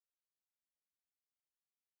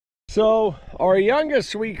So our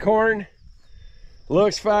youngest sweet corn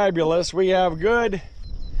looks fabulous. We have good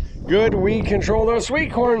weed control. Those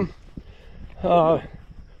sweet corn,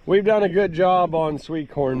 we've done a good job on sweet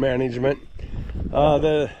corn management.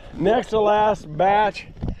 The next to last batch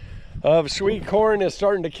of sweet corn is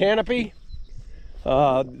starting to canopy.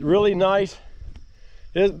 Really nice.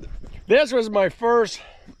 This was my first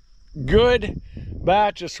good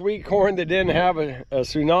batch of sweet corn that didn't have a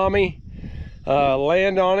tsunami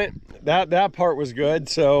land on it. That part was good.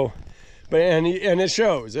 So, and it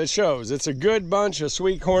shows. It's a good bunch of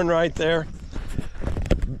sweet corn right there.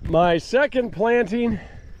 My second planting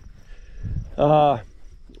of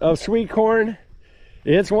sweet corn,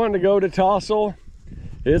 it's wanting to go to tassel.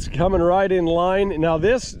 It's coming right in line. Now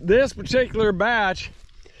this particular batch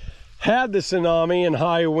had the tsunami and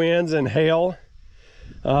high winds and hail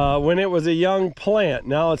when it was a young plant.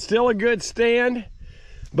 Now it's still a good stand,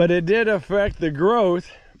 but it did affect the growth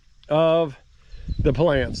of the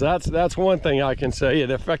plants. That's one thing I can say. It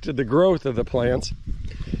affected the growth of the plants.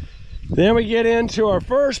 Then we get into our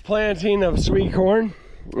first planting of sweet corn.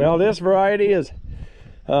 Now this variety is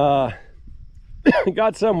got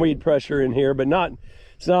some weed pressure in here, but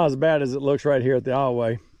it's not as bad as it looks right here at the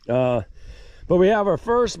aisleway. But we have our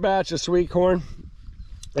first batch of sweet corn,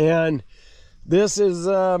 and this is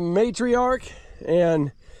matriarch,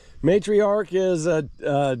 and matriarch is a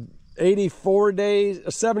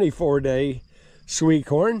 74-day sweet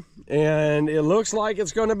corn, and it looks like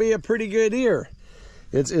it's going to be a pretty good year.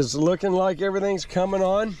 It's looking like everything's coming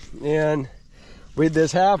on, and with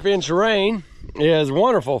this half-inch rain is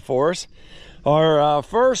wonderful for us. Our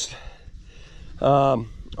first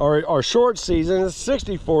our short season is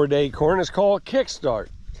 64-day corn. It's called Kickstart,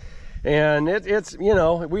 and it's you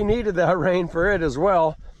know, we needed that rain for it as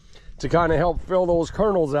well to kind of help fill those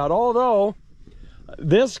kernels out. Although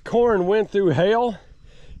this corn went through hail,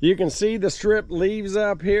 you can see the stripped leaves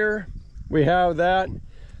up here. We have that.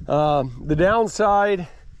 The downside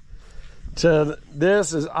to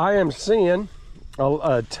this is I am seeing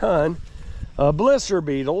a ton of blister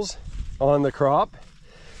beetles on the crop,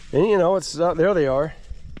 and you know, it's there they are,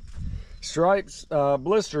 stripes,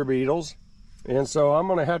 blister beetles, and so I'm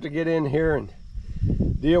gonna have to get in here and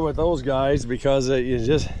deal with those guys, because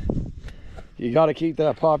you got to keep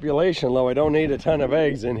that population low. I don't need a ton of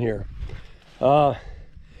eggs in here.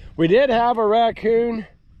 We did have one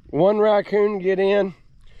raccoon get in.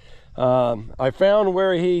 I found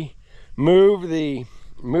where he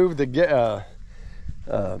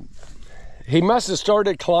he must have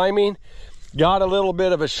started climbing, got a little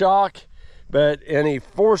bit of a shock, and he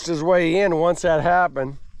forced his way in once that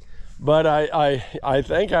happened. But I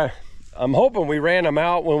think I'm hoping we ran him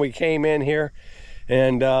out when we came in here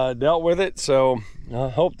and dealt with it. So I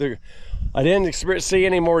hope I didn't see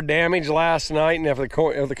any more damage last night, and if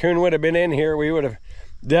the coon would have been in here, we would have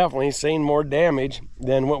definitely seen more damage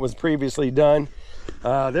than what was previously done.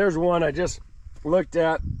 There's one I just looked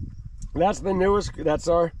at. That's the newest. That's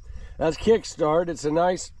Kickstart. It's a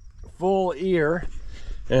nice full ear,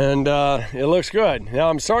 and it looks good. Now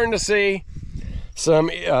I'm starting to see some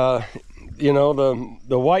you know,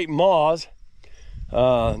 the white moths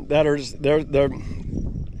that are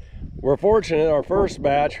we're fortunate. Our first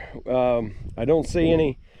batch, I don't see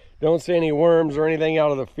any worms or anything out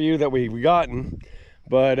of the few that we've gotten,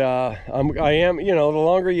 but I am, you know, the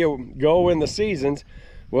longer you go in the seasons,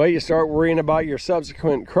 well, you start worrying about your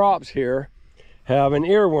subsequent crops here having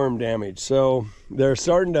earworm damage. So they're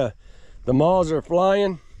starting to, the moths are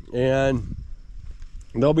flying, and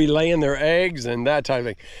they'll be laying their eggs and that type of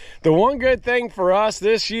thing. The one good thing for us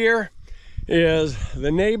this year is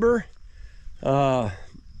the neighbor, our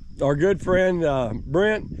good friend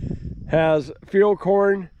Brent, has field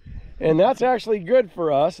corn, and that's actually good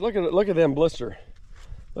for us. Look at them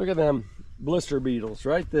blister beetles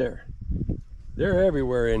right there. They're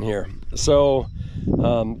everywhere in here. So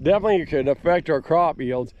definitely it could affect our crop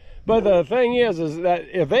yields. But the thing is that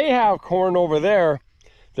if they have corn over there,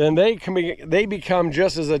 then they become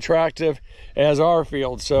just as attractive as our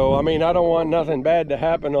field. So I mean, I don't want nothing bad to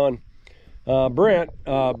happen on Brent,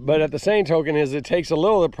 but at the same token is it takes a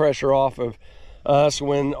little of the pressure off of us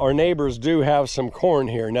when our neighbors do have some corn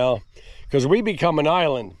here now, because we become an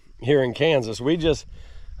island here in Kansas. We just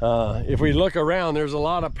if we look around, there's a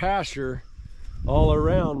lot of pasture all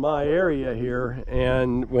around my area here,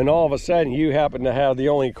 and when all of a sudden you happen to have the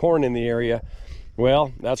only corn in the area,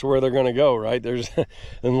 well, that's where they're going to go, right?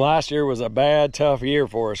 And last year was a bad, tough year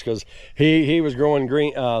for us, because he was growing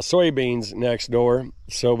soybeans next door,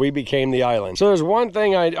 so we became the island. So there's one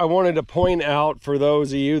thing I wanted to point out for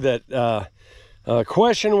those of you that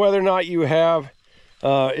question whether or not you have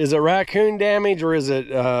is it raccoon damage, or is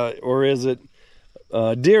it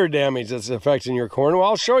deer damage that's affecting your corn? Well,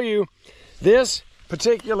 I'll show you this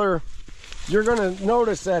particular. You're going to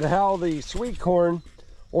notice that how the sweet corn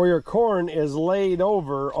or your corn is laid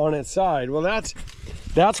over on its side. Well,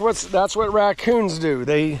 that's what raccoons do.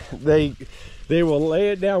 They will lay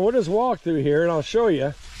it down. We'll just walk through here and I'll show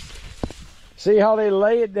you. See how they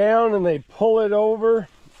lay it down and they pull it over?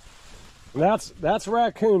 That's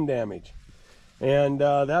raccoon damage, and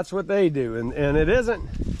that's what they do. And it isn't.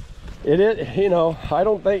 You know, I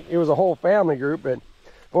don't think it was a whole family group, but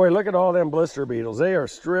boy, look at all them blister beetles. They are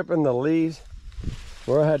stripping the leaves.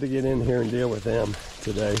 Well, I had to get in here and deal with them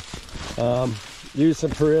today. Use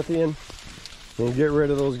some Perithian and get rid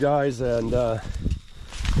of those guys. And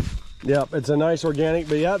yep, it's a nice organic.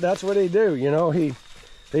 But yeah, that's what they do. You know,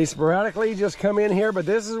 they sporadically just come in here. But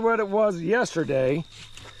this is what it was yesterday.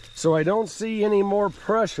 So I don't see any more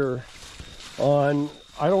pressure on.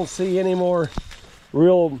 I don't see any more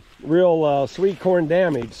real sweet corn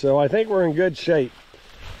damage. So I think we're in good shape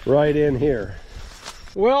right in here.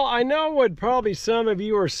 Well, I know what probably some of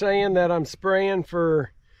you are saying, that I'm spraying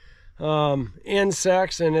for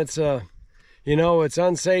insects, and it's you know, it's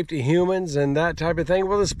unsafe to humans and that type of thing.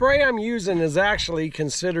 Well, the spray I'm using is actually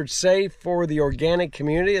considered safe for the organic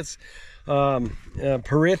community. It's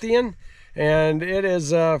Perithian, and it is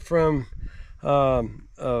from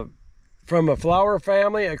a flower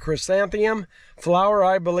family, a chrysanthemum flower,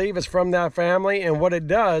 I believe, is from that family. And what it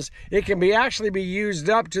does, it can be actually be used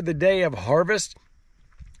up to the day of harvest,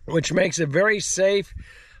 which makes it very safe,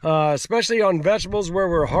 especially on vegetables where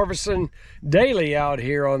we're harvesting daily out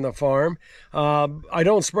here on the farm. I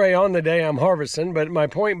don't spray on the day I'm harvesting, but my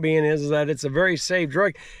point being is that it's a very safe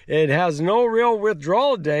drug. It has no real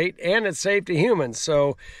withdrawal date, and it's safe to humans.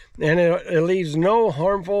 So, and it leaves no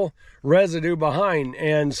harmful residue behind.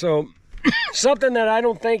 And so something that I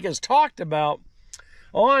don't think is talked about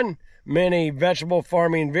on many vegetable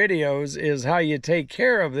farming videos is how you take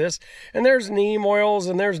care of this. And there's neem oils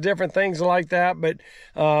and there's different things like that, but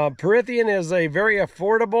Perithian is a very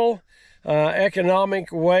affordable,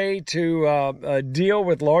 economic way to deal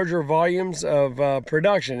with larger volumes of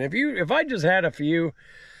production. If I just had a few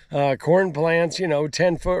corn plants, you know,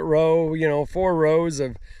 10-foot row, you know, 4 rows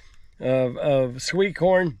of sweet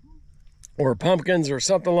corn or pumpkins or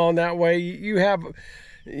something along that way, you have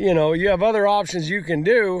other options you can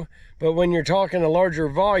do. But when you're talking a larger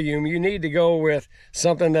volume, you need to go with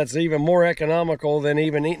something that's even more economical than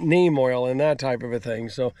even neem oil and that type of a thing.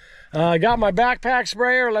 So I got my backpack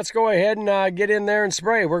sprayer. Let's go ahead and get in there and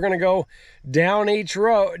spray. We're going to go down each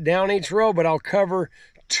row, but I'll cover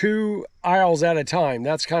 2 aisles at a time.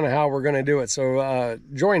 That's kind of how we're going to do it. So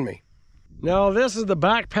join me. Now this is the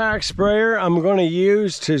backpack sprayer I'm going to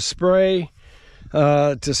use to spray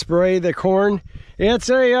the corn. It's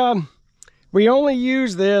a we only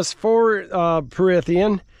use this for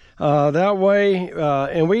Perithian, that way,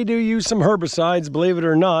 and we do use some herbicides, believe it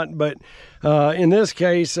or not, but in this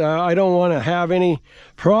case, I don't want to have any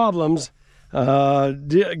problems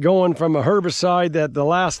going from a herbicide that the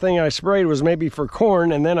last thing I sprayed was maybe for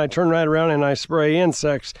corn, and then I turn right around and I spray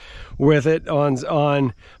insects with it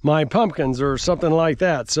on my pumpkins or something like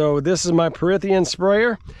that. So this is my Perithian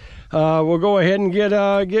sprayer. We'll go ahead and get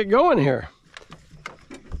going here.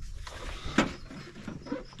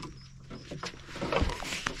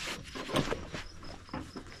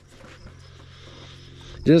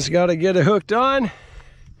 Just got to get it hooked on.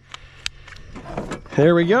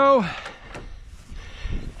 There we go.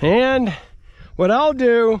 And what I'll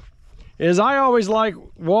do is I always like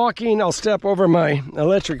walking. I'll step over my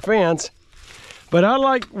electric fence, but I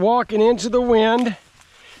like walking into the wind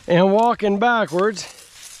and walking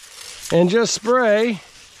backwards and just spray,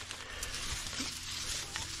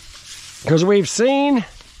 because we've seen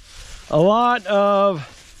a lot of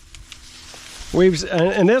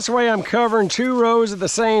and this way I'm covering 2 rows at the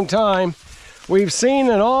same time. We've seen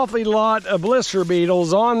an awfully lot of blister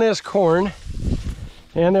beetles on this corn,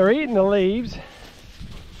 and they're eating the leaves.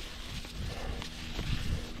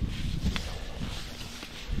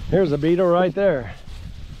 There's a beetle right there.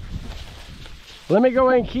 Let me go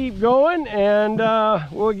ahead and keep going, and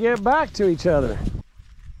we'll get back to each other.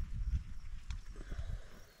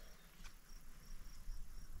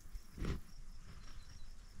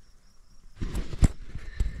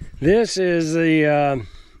 This is the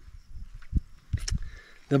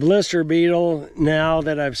blister beetle now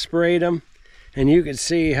that I've sprayed them, and you can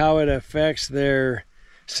see how it affects their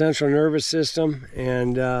central nervous system.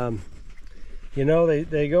 And you know,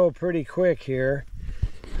 they go pretty quick here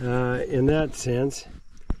in that sense,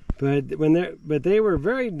 but they were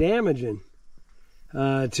very damaging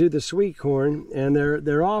to the sweet corn, and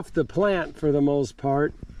they're off the plant for the most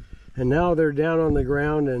part, and now they're down on the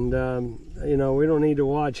ground, and you know, we don't need to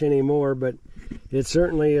watch anymore, but it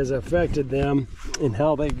certainly has affected them in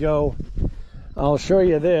how they go. I'll show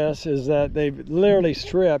you this, is that they've literally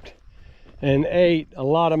stripped and ate a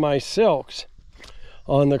lot of my silks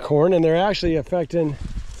on the corn, and they're actually affecting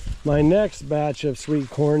my next batch of sweet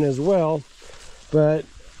corn as well. But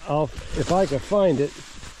if I could find it,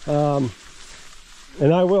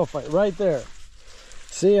 and I will find right there.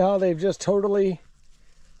 See how they've just totally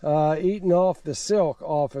eaten off the silk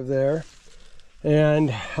off of there.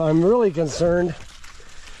 And I'm really concerned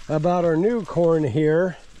about our new corn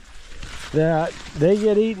here, that they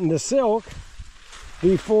get eaten the silk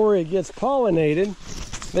before it gets pollinated.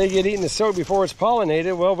 They get eaten the silk before it's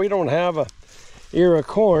pollinated. Well, we don't have a ear of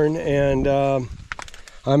corn, and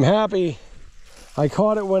I'm happy I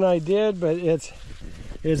caught it when I did, but it's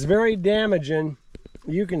very damaging.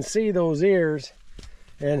 You can see those ears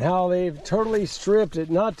and how they've totally stripped it,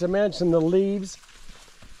 not to mention the leaves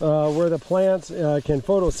where the plants can get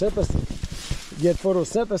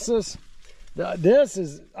photosynthesis. This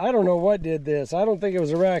is, I don't know what did this. I don't think it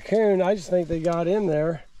was a raccoon. I just think they got in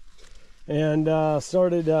there and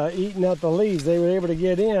started eating up the leaves. They were able to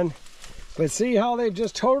get in, but see how they've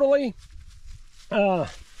just totally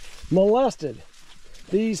molested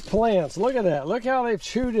these plants. Look at that. Look how they've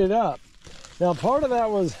chewed it up. Now, part of that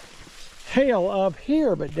was hail up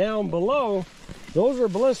here, but down below, those are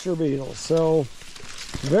blister beetles. So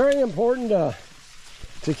very important to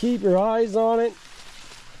keep your eyes on it.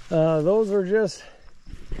 Those are just,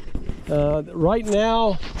 right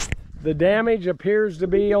now, the damage appears to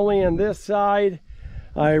be only in this side.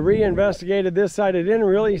 I re-investigated this side. I didn't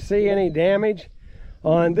really see any damage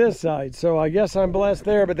on this side. So I guess I'm blessed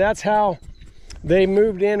there, but that's how they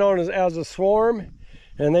moved in on as a swarm,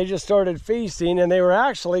 and they just started feasting, and they were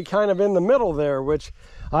actually kind of in the middle there, which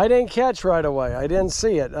I didn't catch right away. I didn't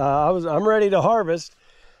see it. I'm ready to harvest,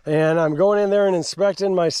 and I'm going in there and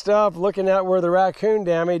inspecting my stuff, looking at where the raccoon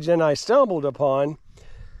damage, and I stumbled upon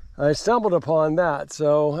that.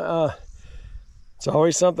 So it's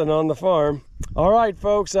always something on the farm. All right,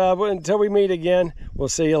 folks, until we meet again, we'll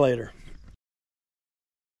see you later.